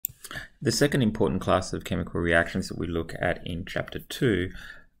The second important class of chemical reactions that we look at in chapter 2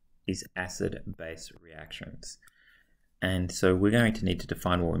 is acid-base reactions. And so we're going to need to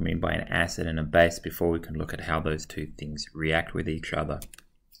define what we mean by an acid and a base before we can look at how those two things react with each other.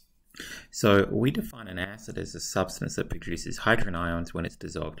 So we define an acid as a substance that produces hydrogen ions when it's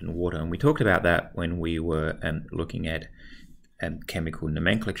dissolved in water. And we talked about that when we were looking at chemical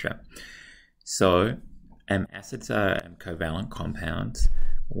nomenclature. So acids are covalent compounds.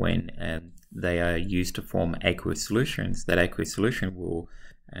 When they are used to form aqueous solutions, that aqueous solution will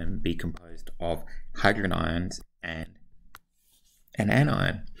be composed of hydrogen ions and an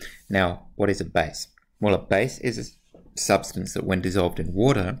anion. Now, what is a base? Well, a base is a substance that when dissolved in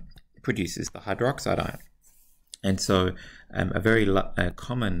water produces the hydroxide ion. And so a very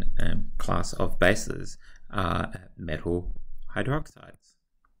common class of bases are metal hydroxides.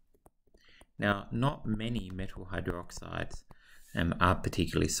 Now, not many metal hydroxides are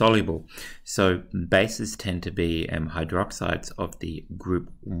particularly soluble. So bases tend to be hydroxides of the group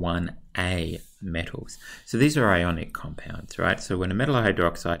 1A metals. So these are ionic compounds, right? So when a metal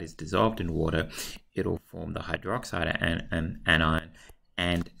hydroxide is dissolved in water, it'll form the hydroxide anion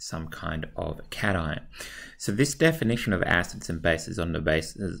and some kind of cation. So this definition of acids and bases on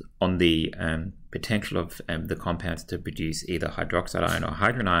the potential of the compounds to produce either hydroxide ion or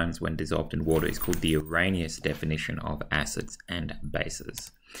hydrogen ions when dissolved in water is called the Arrhenius definition of acids and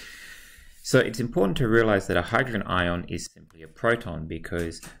bases. So it's important to realize that a hydrogen ion is simply a proton,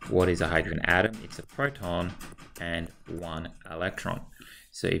 because what is a hydrogen atom? It's a proton and one electron.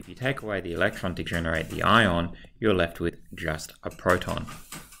 So if you take away the electron to generate the ion, you're left with just a proton.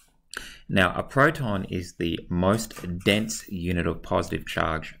 Now, a proton is the most dense unit of positive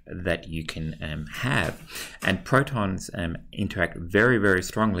charge that you can have. And protons interact very, very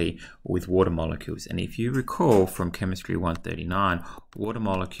strongly with water molecules. And if you recall from Chemistry 139, water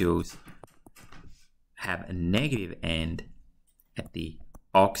molecules have a negative end at the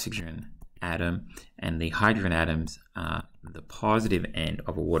oxygen atom, and the hydrogen atoms are the positive end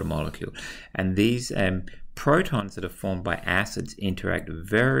of a water molecule. And these protons that are formed by acids interact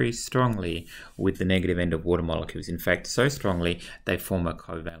very strongly with the negative end of water molecules. In fact, so strongly they form a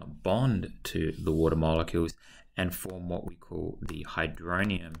covalent bond to the water molecules and form what we call the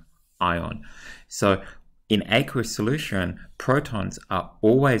hydronium ion. So in aqueous solution, protons are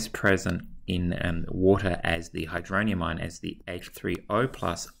always present in water as the hydronium ion, as the H3O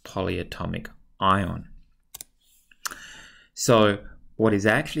plus polyatomic ion. So what is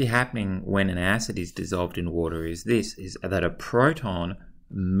actually happening when an acid is dissolved in water is that a proton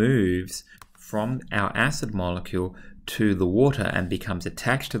moves from our acid molecule to the water and becomes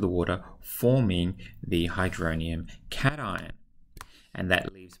attached to the water, forming the hydronium cation. And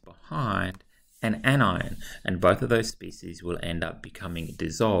that leaves behind an anion, and both of those species will end up becoming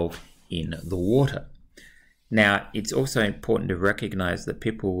dissolved in the water. Now, it's also important to recognize that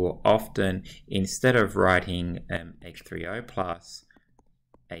people will often, instead of writing H3O plus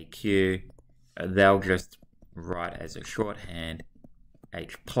AQ, they'll just write as a shorthand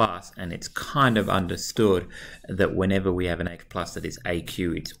H plus, and it's kind of understood that whenever we have an H plus that is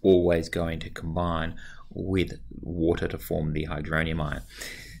AQ, it's always going to combine with water to form the hydronium ion.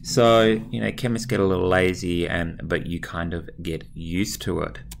 So, chemists get a little lazy, but you kind of get used to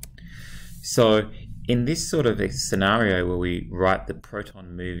it. So in this sort of a scenario where we write the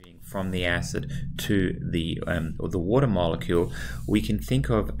proton moving from the acid to the water molecule, we can think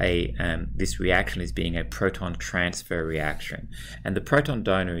of this reaction as being a proton transfer reaction. And the proton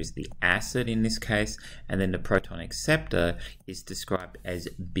donor is the acid in this case, and then the proton acceptor is described as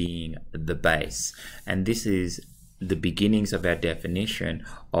being the base. And this is the beginnings of our definition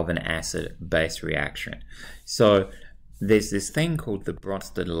of an acid-base reaction. So there's this thing called the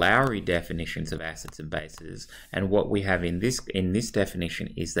Bronsted-Lowry definitions of acids and bases, and what we have in this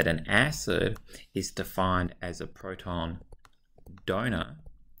definition is that an acid is defined as a proton donor,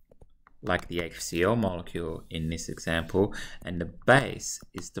 like the HCl molecule in this example, and the base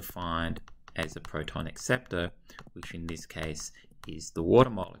is defined as a proton acceptor, which in this case is the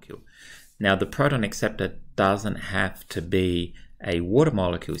water molecule. Now, the proton acceptor doesn't have to be a water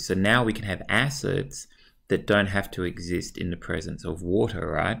molecule, so now we can have acids that don't have to exist in the presence of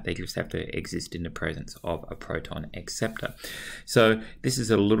water, right? They just have to exist in the presence of a proton acceptor. So this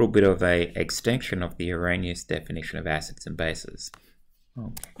is a little bit of an extension of the Arrhenius definition of acids and bases.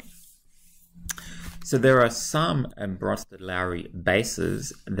 Okay. So there are some Bronsted-Lowry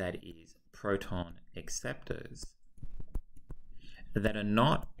bases, that is proton acceptors, that are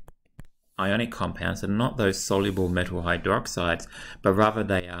not ionic compounds are not those soluble metal hydroxides, but rather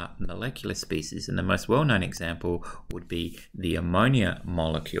they are molecular species, and the most well-known example would be the ammonia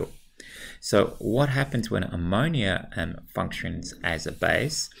molecule. So what happens when ammonia functions as a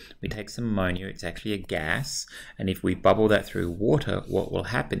base? We take some ammonia, it's actually a gas, and if we bubble that through water, what will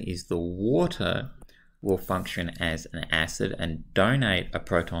happen is the water will function as an acid and donate a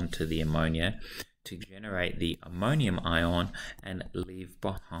proton to the ammonia to generate the ammonium ion and leave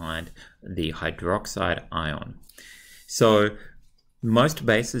behind the hydroxide ion. So most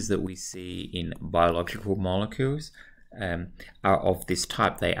bases that we see in biological molecules are of this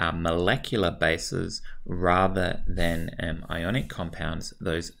type. They are molecular bases rather than ionic compounds,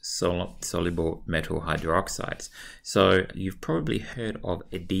 those soluble metal hydroxides. So you've probably heard of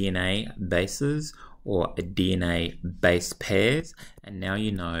DNA bases or DNA base pairs, and now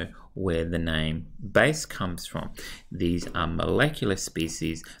you know where the name base comes from. These are molecular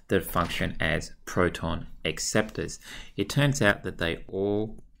species that function as proton acceptors. It turns out that they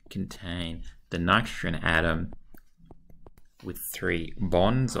all contain the nitrogen atom with 3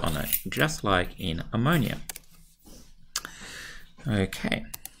 bonds on it, just like in ammonia. Okay.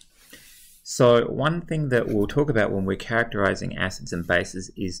 So one thing that we'll talk about when we're characterizing acids and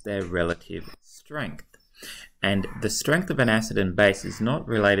bases is their relative strength. And the strength of an acid and base is not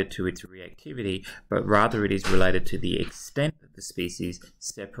related to its reactivity, but rather it is related to the extent that the species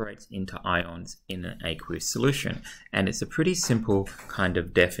separates into ions in an aqueous solution. And it's a pretty simple kind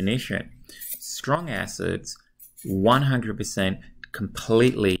of definition. Strong acids 100%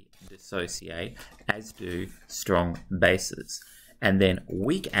 completely dissociate, as do strong bases. And then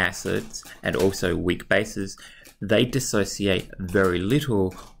weak acids and also weak bases, they dissociate very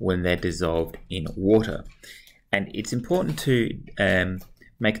little when they're dissolved in water. And it's important to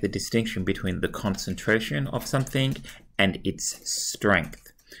make the distinction between the concentration of something and its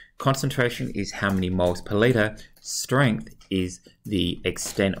strength. Concentration is how many moles per liter. Strength is the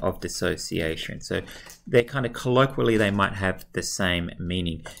extent of dissociation. So they're kind of colloquially, they might have the same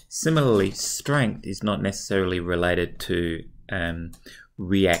meaning. Similarly, strength is not necessarily related to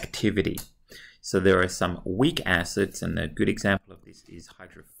reactivity. So there are some weak acids, and a good example of this is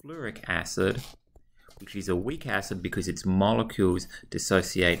hydrofluoric acid, which is a weak acid because its molecules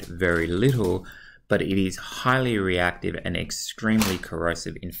dissociate very little, but it is highly reactive and extremely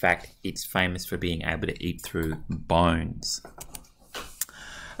corrosive. In fact, it's famous for being able to eat through bones.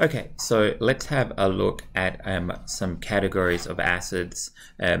 Okay, so let's have a look at some categories of acids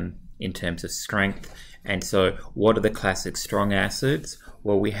in terms of strength. And so what are the classic strong acids?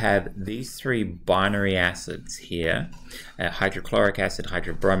 Well, we have these 3 binary acids here, hydrochloric acid,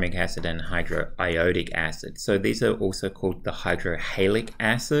 hydrobromic acid, and hydroiodic acid. So these are also called the hydrohalic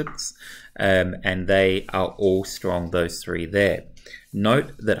acids, and they are all strong, those 3 there.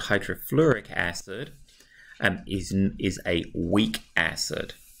 Note that hydrofluoric acid is a weak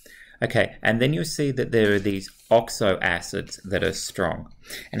acid. Okay, and then you'll see that there are these oxo acids that are strong.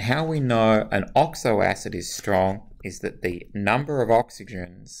 And how we know an oxo acid is strong is that the number of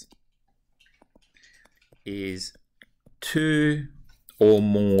oxygens is 2 or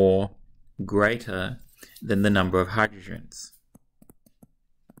more greater than the number of hydrogens.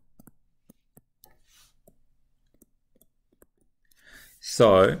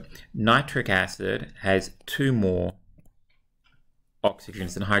 So nitric acid has 2 more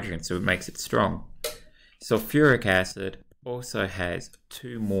oxygens than hydrogens, so it makes it strong. Sulfuric acid also has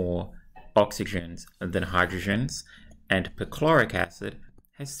 2 more oxygens than hydrogens, and perchloric acid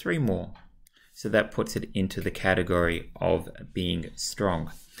has 3 more. So that puts it into the category of being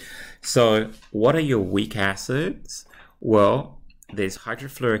strong. So what are your weak acids? Well, there's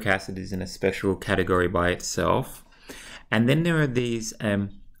hydrofluoric acid is in a special category by itself. And then there are these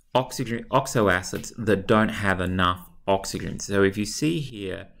oxo acids that don't have enough oxygen. So if you see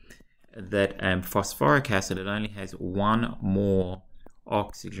here that phosphoric acid, it only has 1 more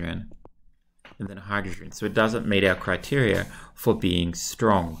oxygen than hydrogen. So it doesn't meet our criteria for being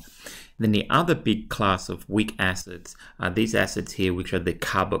strong. Then the other big class of weak acids are these acids here, which are the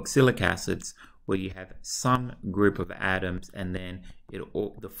carboxylic acids, where you have some group of atoms and then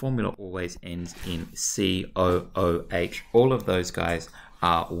the formula always ends in COOH. All of those guys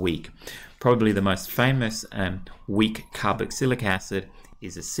are weak. Probably the most famous weak carboxylic acid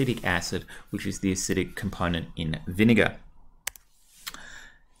is acetic acid, which is the acidic component in vinegar.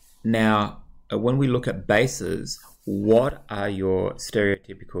 Now, when we look at bases, what are your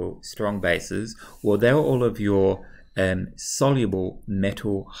stereotypical strong bases? Well, they're all of your soluble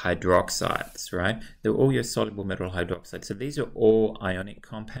metal hydroxides, right? They're all your soluble metal hydroxides. So these are all ionic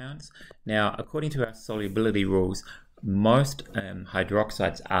compounds. Now, according to our solubility rules, most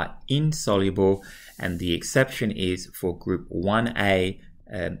hydroxides are insoluble, and the exception is for group 1A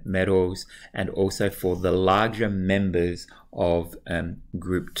metals, and also for the larger members of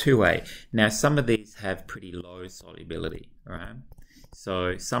group 2A. Now, some of these have pretty low solubility, right?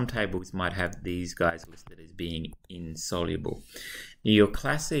 So some tables might have these guys listed as being insoluble. Your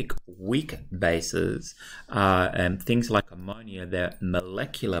classic weak bases are things like ammonia. They're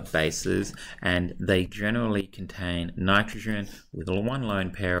molecular bases, and they generally contain nitrogen with one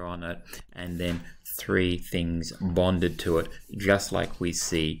lone pair on it, and then 3 things bonded to it, just like we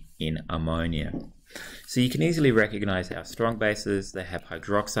see in ammonia. So you can easily recognize our strong bases. They have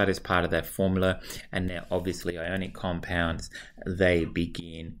hydroxide as part of their formula, and they're obviously ionic compounds. They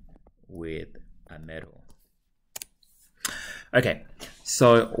begin with a metal. Okay,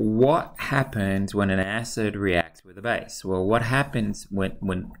 so what happens when an acid reacts with a base? Well, what happens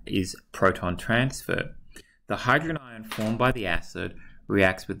when is proton transfer. The hydrogen ion formed by the acid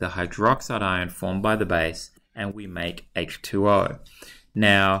reacts with the hydroxide ion formed by the base, and we make H2O.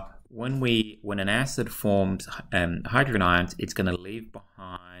 Now, when an acid forms hydrogen ions, it's going to leave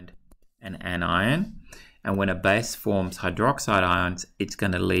behind an anion, and when a base forms hydroxide ions, it's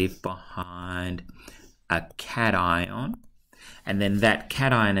going to leave behind a cation, and then that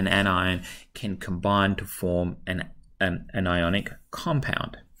cation and anion can combine to form an ionic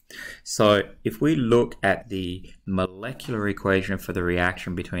compound. So if we look at the molecular equation for the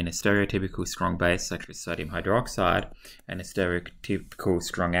reaction between a stereotypical strong base such as sodium hydroxide and a stereotypical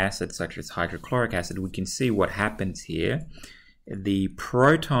strong acid such as hydrochloric acid, we can see what happens here. The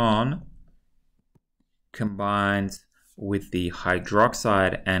proton combines with the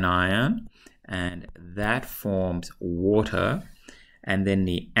hydroxide anion, and that forms water. And then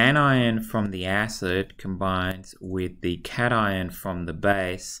the anion from the acid combines with the cation from the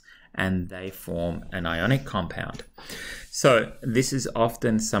base, and they form an ionic compound. So this is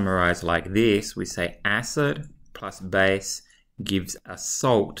often summarized like this. We say acid plus base gives a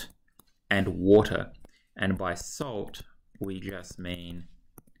salt and water. And by salt, we just mean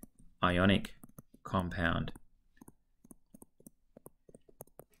ionic compound.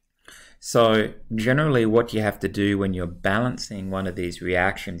 So generally what you have to do when you're balancing one of these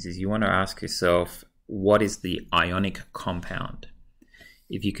reactions is you want to ask yourself, what is the ionic compound?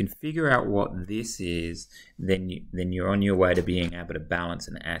 If you can figure out what this is, then you're on your way to being able to balance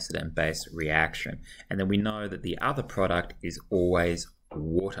an acid and base reaction. And then we know that the other product is always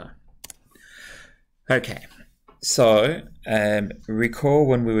water. Okay. So, recall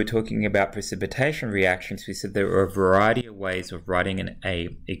when we were talking about precipitation reactions, we said there are a variety of ways of writing an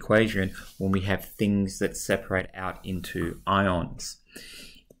equation when we have things that separate out into ions.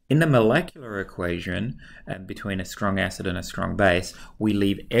 In the molecular equation between a strong acid and a strong base, we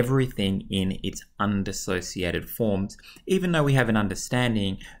leave everything in its undissociated forms, even though we have an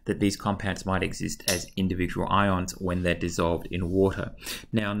understanding that these compounds might exist as individual ions when they're dissolved in water.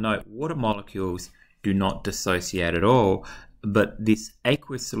 Now note, water molecules do not dissociate at all, but this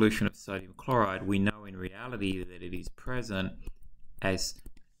aqueous solution of sodium chloride, we know in reality that it is present as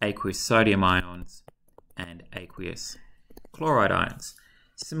aqueous sodium ions and aqueous chloride ions.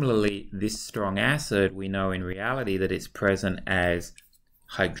 Similarly, this strong acid, we know in reality that it's present as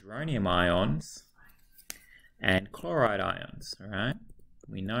hydronium ions and chloride ions, right?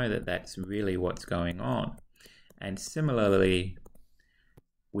 We know that that's really what's going on. And similarly,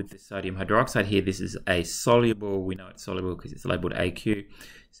 with the sodium hydroxide here, this is a soluble, we know it's soluble because it's labeled AQ,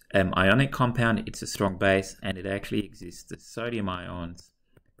 ionic compound. It's a strong base, and it actually exists as sodium ions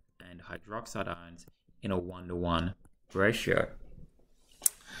and hydroxide ions in a 1-to-1 ratio.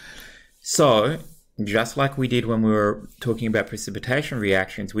 So, just like we did when we were talking about precipitation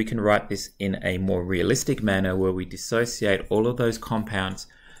reactions, we can write this in a more realistic manner where we dissociate all of those compounds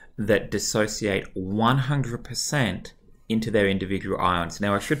that dissociate 100% into their individual ions.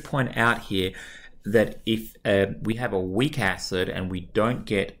 Now I should point out here that if we have a weak acid and we don't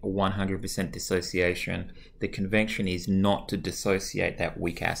get 100% dissociation, the convention is not to dissociate that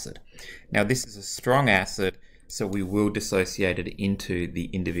weak acid. Now this is a strong acid, so we will dissociate it into the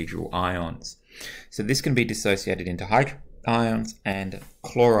individual ions. So this can be dissociated into hydrogen ions and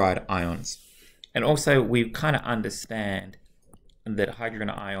chloride ions. And also we kind of understand that hydrogen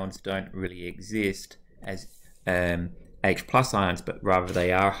ions don't really exist as H plus ions, but rather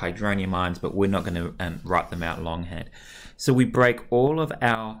they are hydronium ions, but we're not going to write them out longhand. So we break all of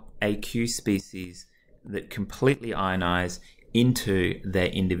our AQ species that completely ionize into their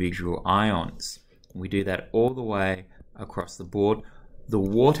individual ions. We do that all the way across the board. The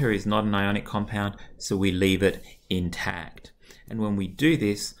water is not an ionic compound, so we leave it intact. And when we do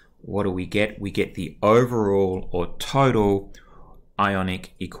this, what do we get? We get the overall or total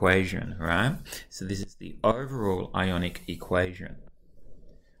ionic equation, right? So this is the overall ionic equation.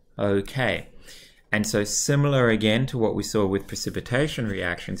 Okay, and so similar again to what we saw with precipitation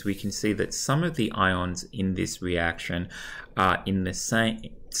reactions, we can see that some of the ions in this reaction are in the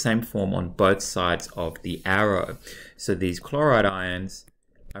same form on both sides of the arrow. So these chloride ions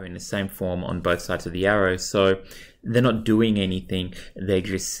are in the same form on both sides of the arrow, so they're not doing anything, they're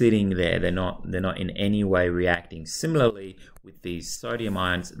just sitting there, they're not in any way reacting. Similarly with these sodium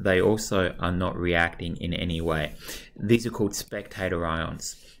ions, they also are not reacting in any way. These are called spectator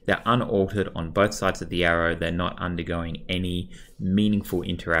ions. They're unaltered on both sides of the arrow, they're not undergoing any meaningful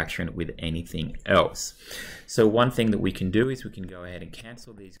interaction with anything else. So one thing that we can do is we can go ahead and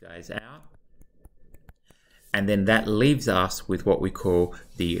cancel these guys out. And then that leaves us with what we call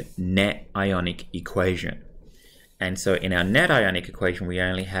the net ionic equation. And so in our net ionic equation, we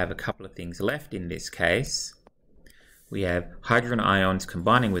only have a couple of things left in this case. We have hydrogen ions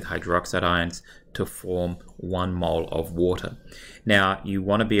combining with hydroxide ions to form 1 mole of water. Now, you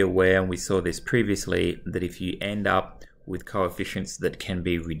want to be aware, and we saw this previously, that if you end up with coefficients that can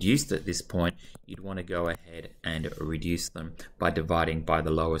be reduced at this point, you'd want to go ahead and reduce them by dividing by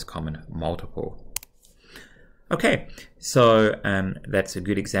the lowest common multiple. Okay, so that's a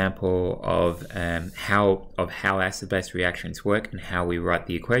good example of how acid-base reactions work and how we write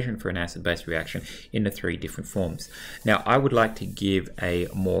the equation for an acid-base reaction in the 3 different forms. Now, I would like to give a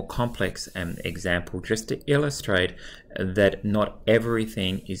more complex example just to illustrate that not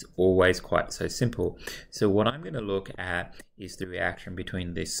everything is always quite so simple. So what I'm going to look at is the reaction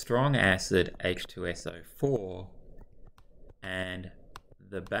between this strong acid H2SO4 and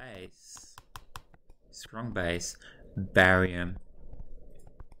the base, strong base, barium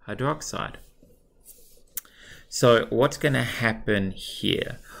hydroxide. So what's going to happen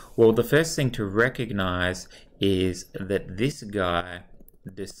here? Well, the first thing to recognize is that this guy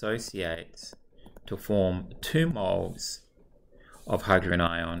dissociates to form 2 moles of hydrogen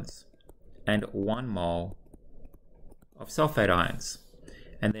ions and 1 mole of sulfate ions.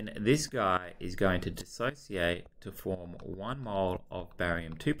 And then this guy is going to dissociate to form 1 mole of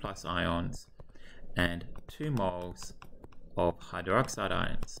barium 2+ ions and 2 moles of hydroxide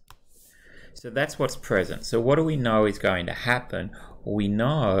ions. So that's what's present. So what do we know is going to happen? We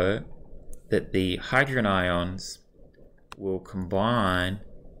know that the hydrogen ions will combine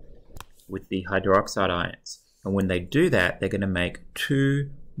with the hydroxide ions. And when they do that, they're going to make 2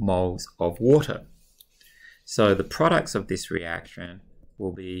 moles of water. So the products of this reaction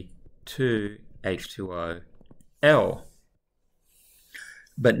will be 2H2OL.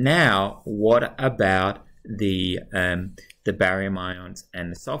 But now, what about the barium ions and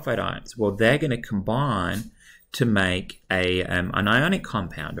the sulfate ions? Well, they're going to combine to make an ionic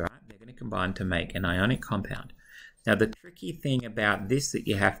compound, right? They're going to combine to make an ionic compound. Now, the tricky thing about this that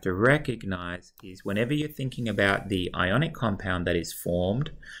you have to recognize is whenever you're thinking about the ionic compound that is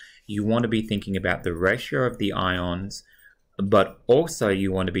formed, you want to be thinking about the ratio of the ions, but also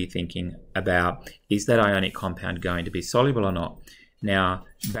you want to be thinking about, is that ionic compound going to be soluble or not? Now,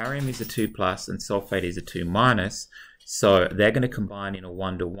 barium is a 2+ and sulfate is a 2-, so they're going to combine in a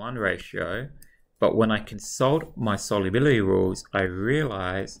 1-to-1 ratio. But when I consult my solubility rules, I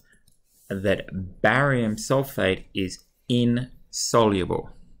realize that barium sulfate is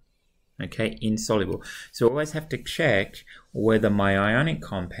insoluble. Okay, insoluble. So I always have to check whether my ionic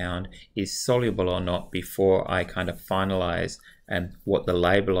compound is soluble or not before I kind of finalize what the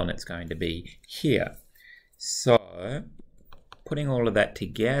label on it's going to be here. So putting all of that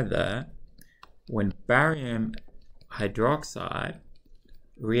together, when barium hydroxide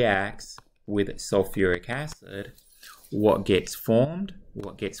reacts with sulfuric acid, what gets formed?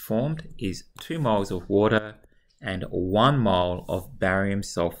 What gets formed is 2 moles of water and 1 mole of barium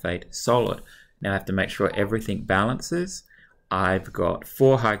sulfate solid. Now I have to make sure everything balances. I've got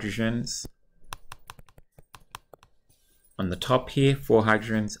 4 hydrogens on the top here, 4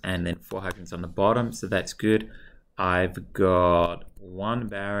 hydrogens, and then 4 hydrogens on the bottom, so that's good. I've got 1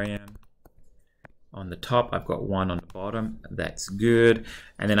 barium on the top, I've got 1 on the bottom, that's good.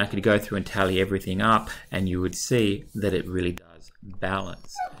 And then I could go through and tally everything up and you would see that it really does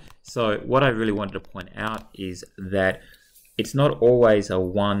balance. So what I really wanted to point out is that it's not always a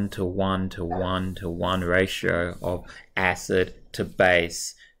 1-to-1-to-1-to-1 ratio of acid to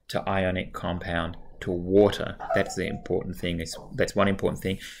base to ionic compound to water. That's the important thing. That's one important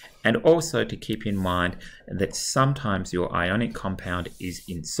thing. And also to keep in mind that sometimes your ionic compound is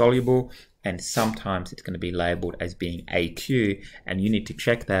insoluble and sometimes it's going to be labeled as being AQ, and you need to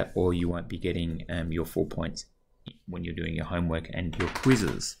check that or you won't be getting your full points when you're doing your homework and your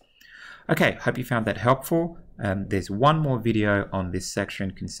quizzes. Okay, hope you found that helpful. There's one more video on this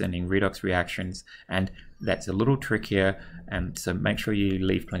section concerning redox reactions, and that's a little trickier, so make sure you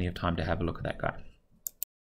leave plenty of time to have a look at that guy.